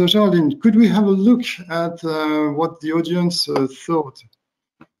other. So Geraldine, could we have a look at what the audience thought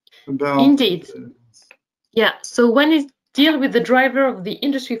about? Indeed. Yeah, so when it deals with the driver of the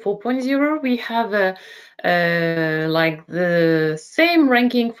Industry 4.0, we have like the same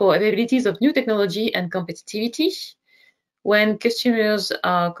ranking for availabilities of new technology and competitivity, when customers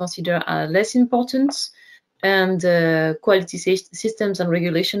are considered less important, and quality systems and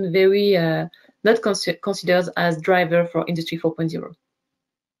regulation very not considered as driver for Industry 4.0.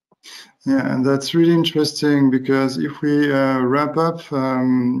 Yeah, and that's really interesting, because if we wrap up,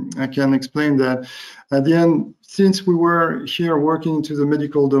 I can explain that at the end, since we were here working to the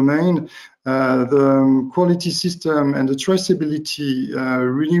medical domain, the quality system and the traceability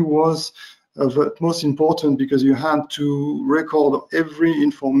really was of utmost important, because you had to record every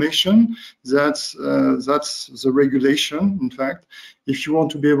information. That's the regulation. In fact, if you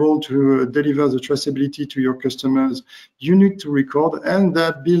want to be able to deliver the traceability to your customers, you need to record, and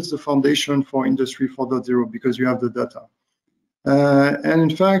that builds the foundation for Industry 4.0, because you have the data. And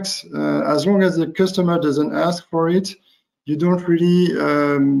in fact, as long as the customer doesn't ask for it, you don't really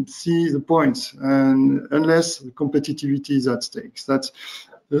see the points, and unless the competitivity is at stake. That's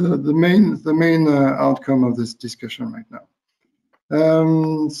the main outcome of this discussion right now.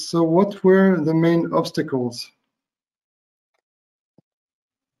 So what were the main obstacles?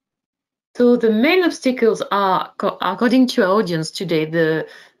 So the main obstacles are, according to our audience today,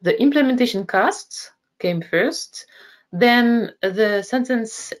 the implementation costs came first, then the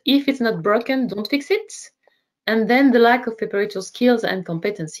sentence, if it's not broken, don't fix it, and then the lack of operator skills and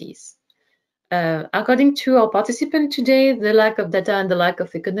competencies. According to our participant today, the lack of data and the lack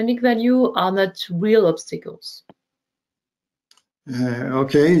of economic value are not real obstacles.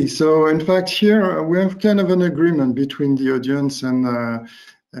 Okay, so in fact here we have kind of an agreement between the audience and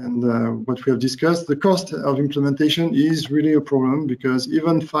what we have discussed. The cost of implementation is really a problem, because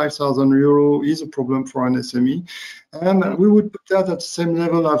even 5,000 euro is a problem for an SME, and we would put that at the same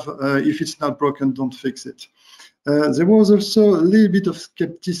level of if it's not broken, don't fix it. There was also a little bit of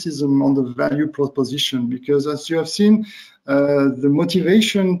skepticism on the value proposition, because as you have seen, the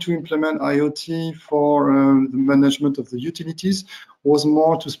motivation to implement IoT for the management of the utilities was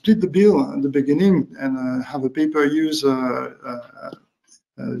more to split the bill at the beginning and have a pay-per-use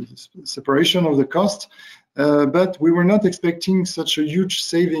separation of the cost. But we were not expecting such a huge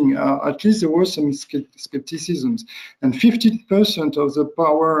saving. At least there was some skepticisms. And 50% of the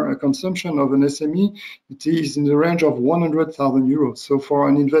power consumption of an SME, it is in the range of 100,000 euros. So for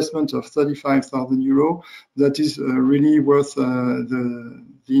an investment of 35,000 euros, that is really worth the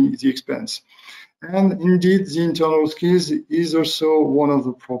expense. And indeed, the internal skills is also one of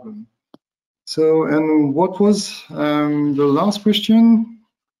the problems. So, and what was the last question?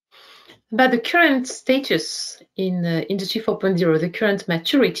 About the current status in Industry 4.0, the current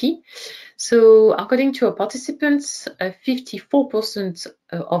maturity. So according to our participants, 54%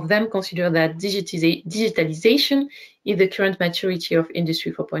 of them consider that digitalization is the current maturity of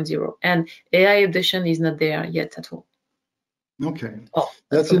Industry 4.0, and AI adoption is not there yet at all. Okay,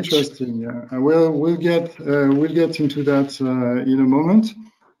 that's interesting. Yeah, we'll get into that in a moment,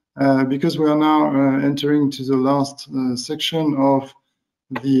 because we are now entering to the last section of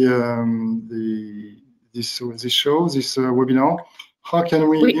this webinar. How can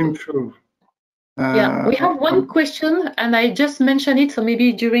we improve? Yeah, we have one question, and I just mentioned it, so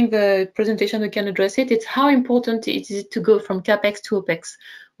maybe during the presentation we can address it. It's how important it is to go from CapEx to OpEx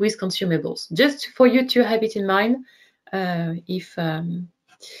with consumables. Just for you to have it in mind, if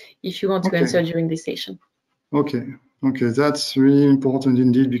you want to answer during this session. Okay, Okay, that's really important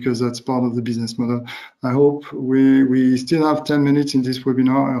indeed, because that's part of the business model. I hope we still have 10 minutes in this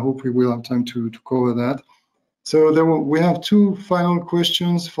webinar. I hope we will have time to cover that. So we have two final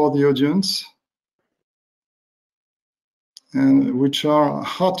questions for the audience, and which are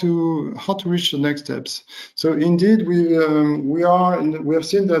how to reach the next steps. So indeed, we have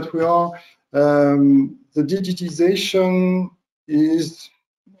seen that the digitization is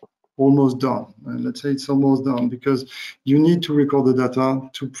almost done. Let's say it's almost done, because you need to record the data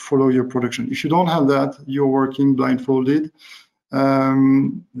to follow your production. If you don't have that, you're working blindfolded.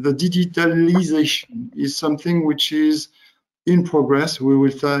 The digitalisation is something which is in progress. We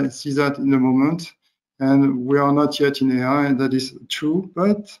will see that in a moment, and we are not yet in AI, and that is true.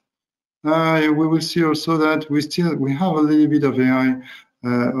 But we will see also that we have a little bit of AI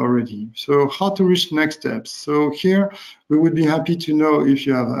already. So how to reach next steps? So here we would be happy to know if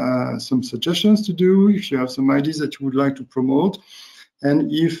you have some suggestions to do, if you have some ideas that you would like to promote,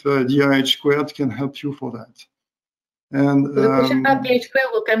 and if DIH² can help you for that. And the question about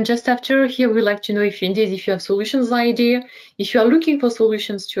DIH² will come just after. Here we'd like to know if indeed if you have solutions idea, if you are looking for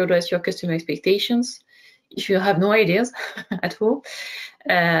solutions to address your customer expectations, if you have no ideas at all,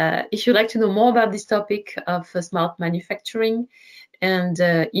 if you'd like to know more about this topic of smart manufacturing, and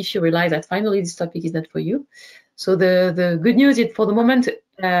if you realize that finally this topic is not for you. So the good news is, for the moment,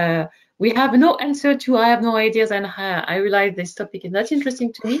 we have no answer to I have no ideas, and I realize this topic is not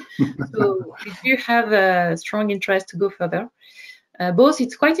interesting to me. So we do have a strong interest to go further. Both,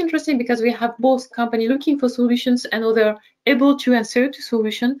 it's quite interesting because we have both company looking for solutions and other able to answer to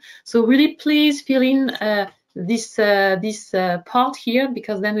solution. So really, please fill in this part here,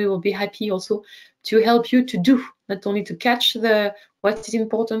 because then we will be happy also to help you to do, not only to catch what is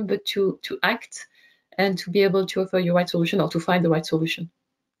important, but to act and to be able to offer your right solution, or to find the right solution.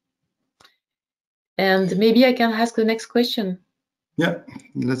 And maybe I can ask the next question. Yeah,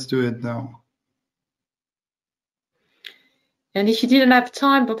 let's do it now. And if you didn't have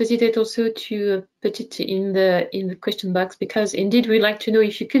time, don't hesitate also to put it in the question box, because indeed we'd like to know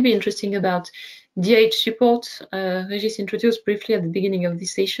if you could be interested about DIH support. Régis introduced briefly at the beginning of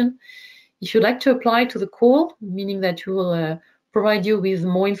this session. If you'd like to apply to the call, meaning that we will provide you with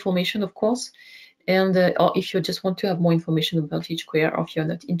more information, of course, and or if you just want to have more information about DIH², or if you're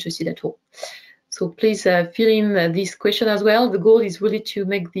not interested at all. So please fill in this question as well. The goal is really to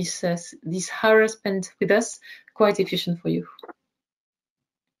make this hour spent with us quite efficient for you.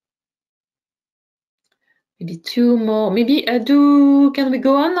 Maybe two more. Maybe can we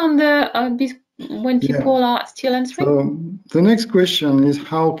go on this when people are still answering? So the next question is,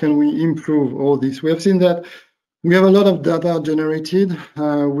 how can we improve all this? We have seen that we have a lot of data generated.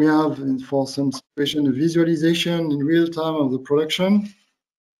 We have, for some situation, a visualization in real time of the production,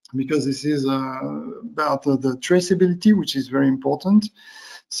 because this is about the traceability, which is very important.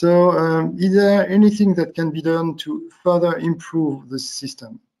 So is there anything that can be done to further improve the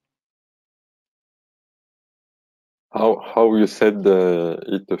system? How you said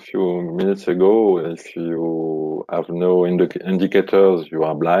it a few minutes ago, if you have no indicators, you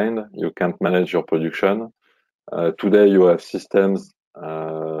are blind, you can't manage your production. Today you have systems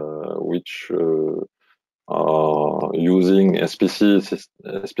which are using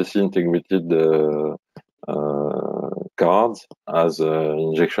SPC integrated cards as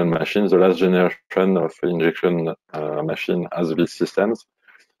injection machines. The last generation of injection machine has these systems.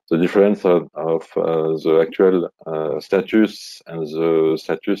 The difference of the actual status and the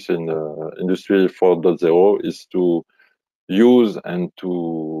status in Industry 4.0 is to use and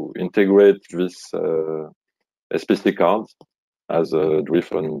to integrate this SPC cards as a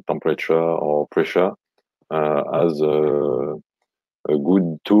driven temperature or pressure as a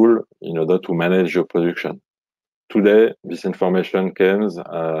good tool in order to manage your production. Today, this information comes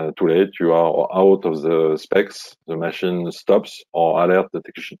too late. You are out of the specs. The machine stops or alert the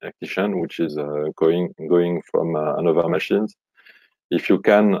technician, which is going from another machine. If you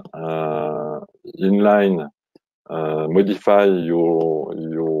can inline modify your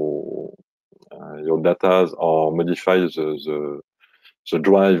data or modify the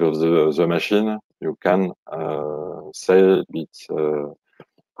drive of the machine, you can say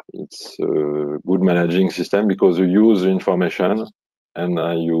it's a good managing system, because you use the information and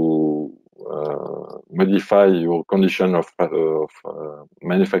you modify your condition of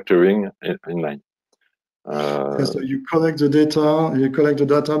manufacturing inline. So you collect the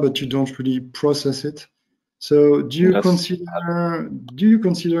data, but you don't really process it. So do you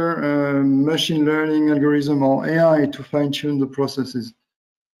consider machine learning algorithm or AI to fine-tune the processes?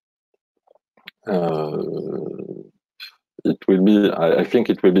 it will be, I think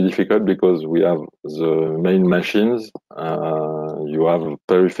it will be difficult because we have the main machines, you have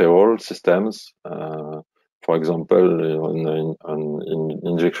peripheral systems. For example, in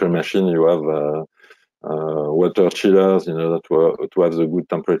injection machine, you have water chillers in order to have the good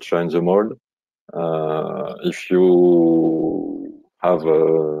temperature in the mold. If you have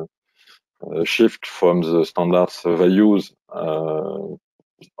a shift from the standards they use on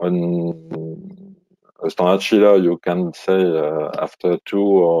a standard chiller, you can say after 2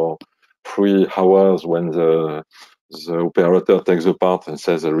 or 3 hours when the operator takes the part and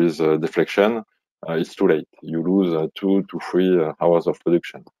says there is a deflection, it's too late. You lose 2 to 3 hours of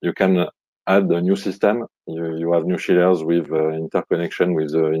production. You can add a new system. You have new chillers with interconnection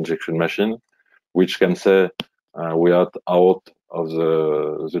with the injection machine, which can say we are out of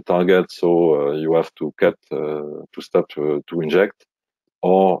the target, so you have to cut to stop to inject,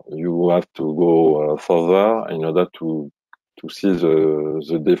 or you have to go further in order to see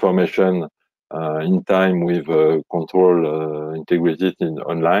the deformation in time with control integrated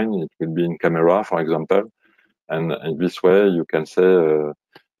online. It will be in camera, for example, and in this way you can say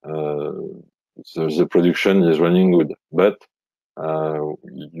the production is running good, but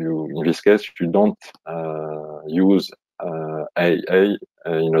in this case you don't use AA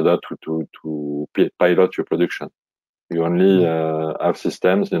in order to pilot your production. You only have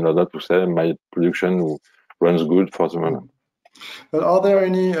systems in order to say my production runs good for the moment. But are there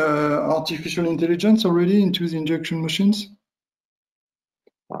any artificial intelligence already into the injection machines?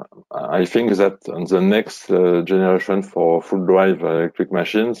 I think that on the next generation for full drive electric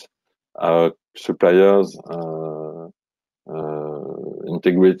machines, suppliers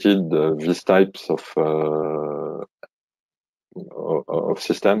integrated these types of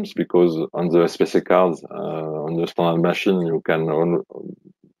systems, because on the SPC cards, on the standard machine, you can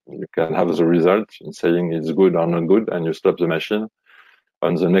have the result in saying it's good or not good, and you stop the machine.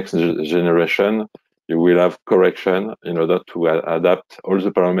 On the next generation, you will have correction in order to adapt all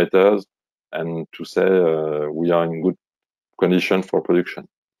the parameters and to say we are in good condition for production.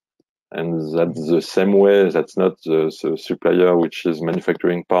 And that's the same way. That's not the supplier which is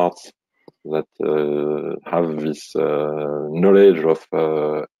manufacturing parts that have this knowledge of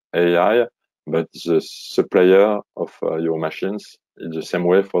AI, but the supplier of your machines is the same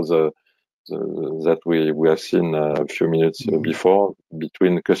way for that we have seen a few minutes before,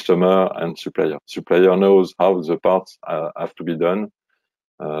 between customer and supplier. Supplier knows how the parts have to be done,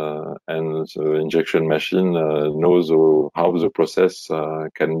 and the injection machine knows how the process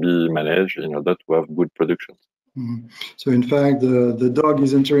can be managed in order to have good production. So in fact, the dog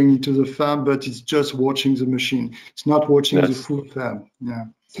is entering into the fab, but it's just watching the machine. It's not watching the full fab. Yeah.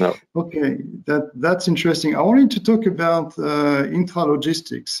 No. Okay, that's interesting. I wanted to talk about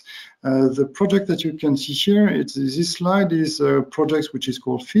intralogistics. The project that you can see here, this slide is a project which is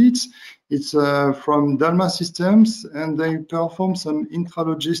called FEEDS. It's from Dalma Systems, and they perform some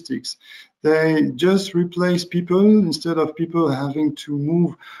intralogistics. They just replace people instead of people having to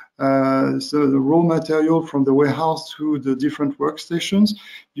move so the raw material from the warehouse to the different workstations.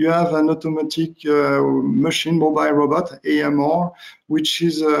 You have an automatic machine, mobile robot, AMR, which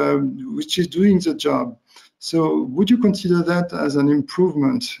is doing the job. So would you consider that as an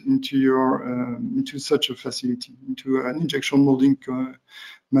improvement into your into such a facility, into an injection molding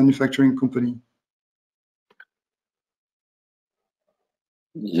manufacturing company?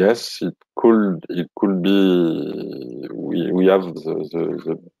 Yes, it could be. We have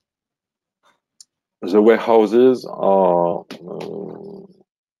the warehouses are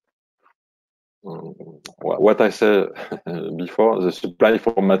what I said before. The supply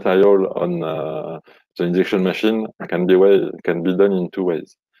for material on the injection machine can be done in 2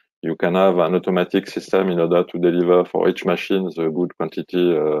 ways. You can have an automatic system in order to deliver for each machine the good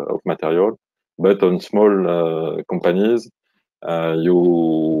quantity of material, but on small companies,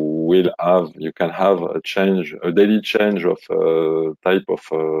 you can have a daily change of type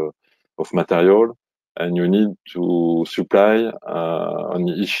of material, and you need to supply on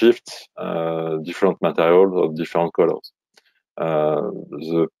each shift different materials of different colors.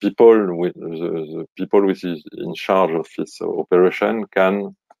 The people which is in charge of this operation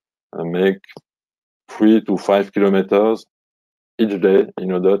can make 3 to 5 kilometers each day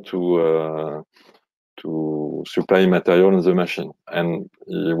in order to supply material in the machine, and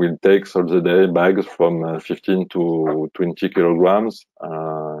it will take all the day bags from 15 to 20 kilograms.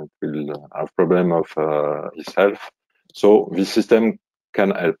 It will have problem of his health. So this system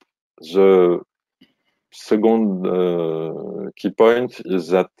can help. The second key point is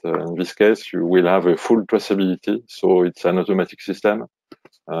that in this case you will have a full traceability. So it's an automatic system.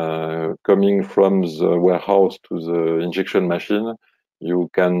 coming from the warehouse to the injection machine, you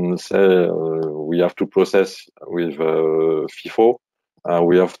can say we have to process with FIFO.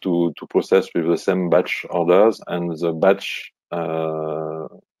 We have to process with the same batch orders, and the batch, the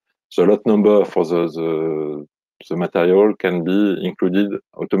lot number for the material can be included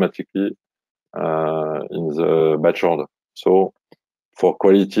automatically in the batch order. So for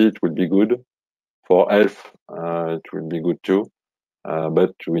quality, it will be good. For health, it will be good too.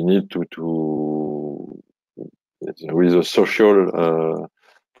 But we need to with a social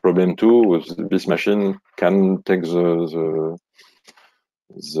problem too. With this machine can take the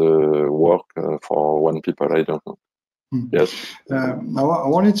work for one people. I don't know. Yes. I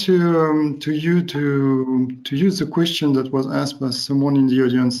wanted to use the question that was asked by someone in the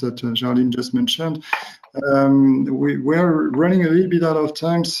audience that Jarline just mentioned. We're running a little bit out of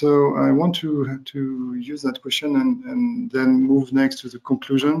time, so I want to use that question and then move next to the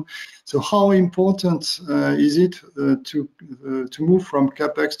conclusion. So, how important is it to move from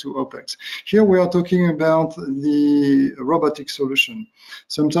capex to opex? Here we are talking about the robotic solution.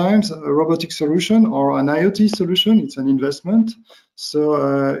 Sometimes a robotic solution or an IoT solution, it's an investment, so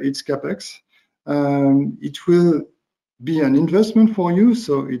it's capex. It will be an investment for you,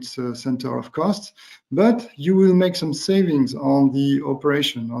 so it's a center of cost, but you will make some savings on the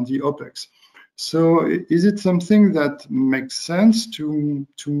operation, on the OPEX. So is it something that makes sense to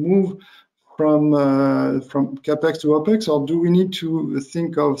move from CAPEX to OPEX, or do we need to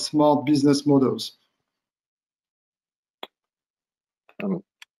think of smart business models?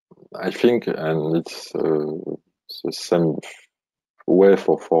 I think, and it's the same way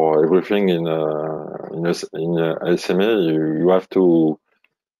for everything in SME, you have to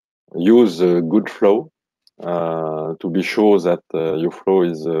use a good flow to be sure that your flow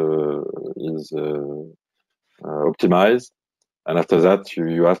is optimized, and after that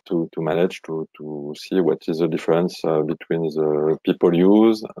you have to manage to see what is the difference between the people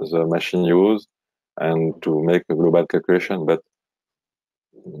use, the machine use, and to make a global calculation. But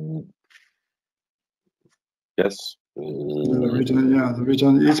yes. The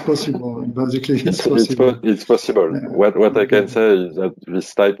region is possible. Basically, it's possible. It's possible. Yeah. What I can say is that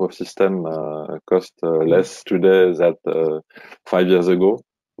this type of system costs less today than 5 years ago.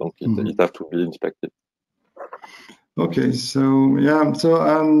 Donc it has to be inspected. Okay, so yeah, so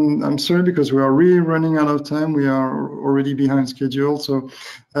I'm sorry because we are really running out of time. We are already behind schedule. So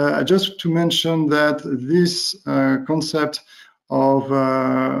just to mention that this concept of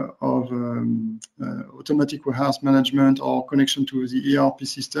automatic warehouse management or connection to the ERP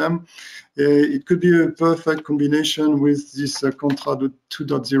system, it could be a perfect combination with this Contra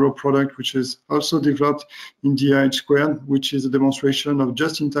 2.0 product, which is also developed in DIH², which is a demonstration of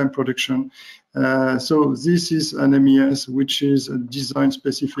just-in-time production. So this is an MES which is designed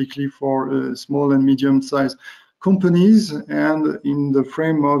specifically for small and medium-sized companies, and in the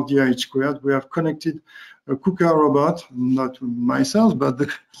frame of DIH², we have connected a KUKA robot, not myself, but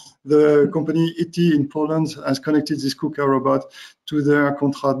the company ET in Poland has connected this KUKA robot to their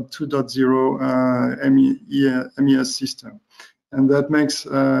Contra 2.0 MES system. And that makes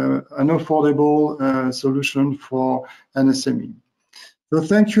an affordable solution for an SME. So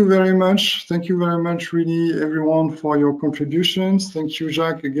thank you very much. Thank you very much, really, everyone, for your contributions. Thank you,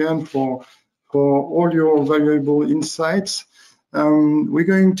 Jacques, again, for all your valuable insights. We're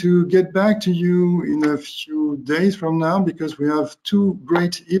going to get back to you in a few days from now because we have 2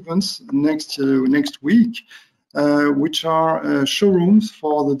 great events next week, which are showrooms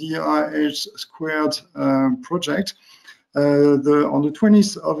for the DIH² project. On the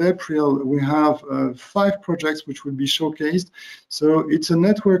 20th of April, we have 5 projects which will be showcased. So it's a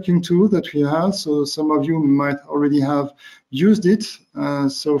networking tool that we have. So some of you might already have used it.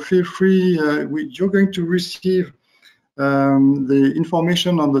 So feel free. You're going to receive the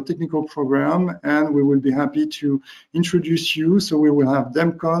information on the technical program, and we will be happy to introduce you. So we will have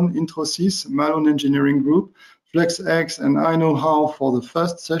DEMCON, Introsys, Malone Engineering Group, FlexX, and I Know How for the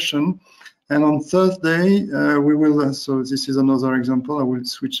first session. And on Thursday, we will, so this is another example, I will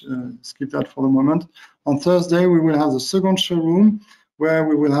skip that for the moment. On Thursday, we will have the second showroom where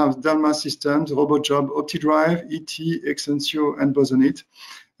we will have Dalma Systems, RobotJob, OptiDrive, ET, Exensio, and Bosonit.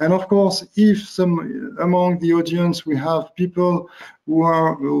 And of course, if some among the audience we have people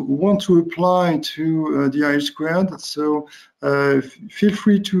who want to apply to DIH², so feel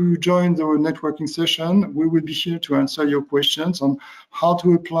free to join the networking session. We will be here to answer your questions on how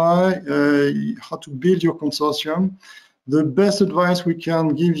to apply, how to build your consortium. The best advice we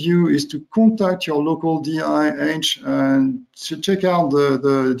can give you is to contact your local DIH and to check out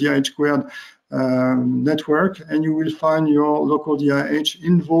the DIH² network, and you will find your local DIH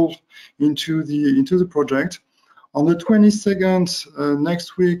involved into the project. On the 22nd,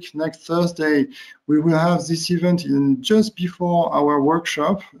 next week, next Thursday, we will have this event just before our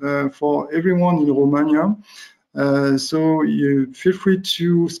workshop for everyone in Romania. So you feel free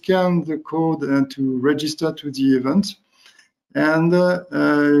to scan the code and to register to the event. And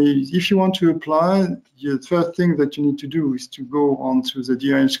if you want to apply, the first thing that you need to do is to go onto the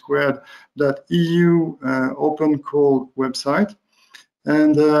DIH2.eu open call website.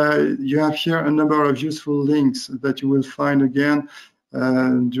 And you have here a number of useful links that you will find again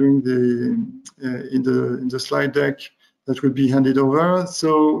during in the slide deck that will be handed over.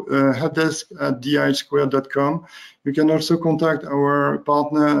 So helpdesk@dih2.com. You can also contact our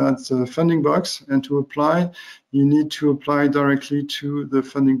partner at Funding Box, and to apply, you need to apply directly to the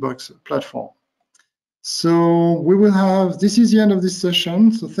Funding Box platform. So we will have, this is the end of this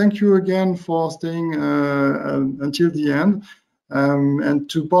session. So thank you again for staying until the end.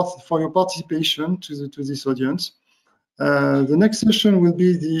 And for your participation to this audience. The next session will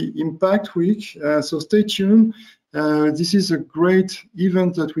be the Impact Week, so stay tuned. This is a great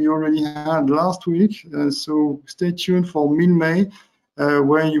event that we already had last week, so stay tuned for mid-May,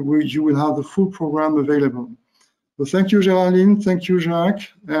 where you will have the full program available. So thank you, Géraldine, thank you,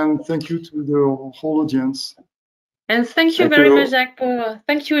 Jacques, and thank you to the whole audience. And thank you very much, Jacques.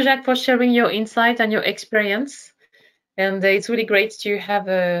 Thank you, Jacques, for sharing your insight and your experience. And it's really great to have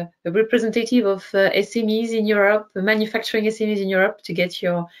a representative of SMEs in Europe, manufacturing SMEs in Europe, to get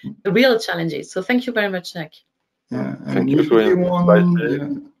your real challenges. So thank you very much, Jacques. Yeah, and thank you if anyone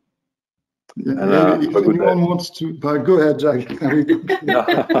wants to, go ahead, Jacques.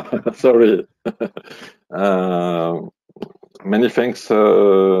 Sorry. Many thanks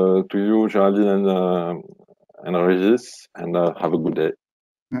to you, Géraldine and Régis, and have a good day.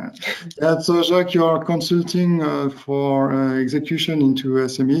 Yeah, so Jacques, you are consulting for execution into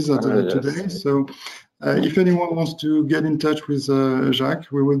SMEs today. Yes. So if anyone wants to get in touch with Jacques,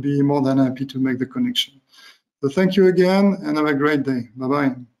 we will be more than happy to make the connection. So thank you again, and have a great day.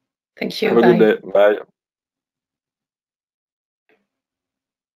 Bye-bye. Thank you. Have a good day. Bye.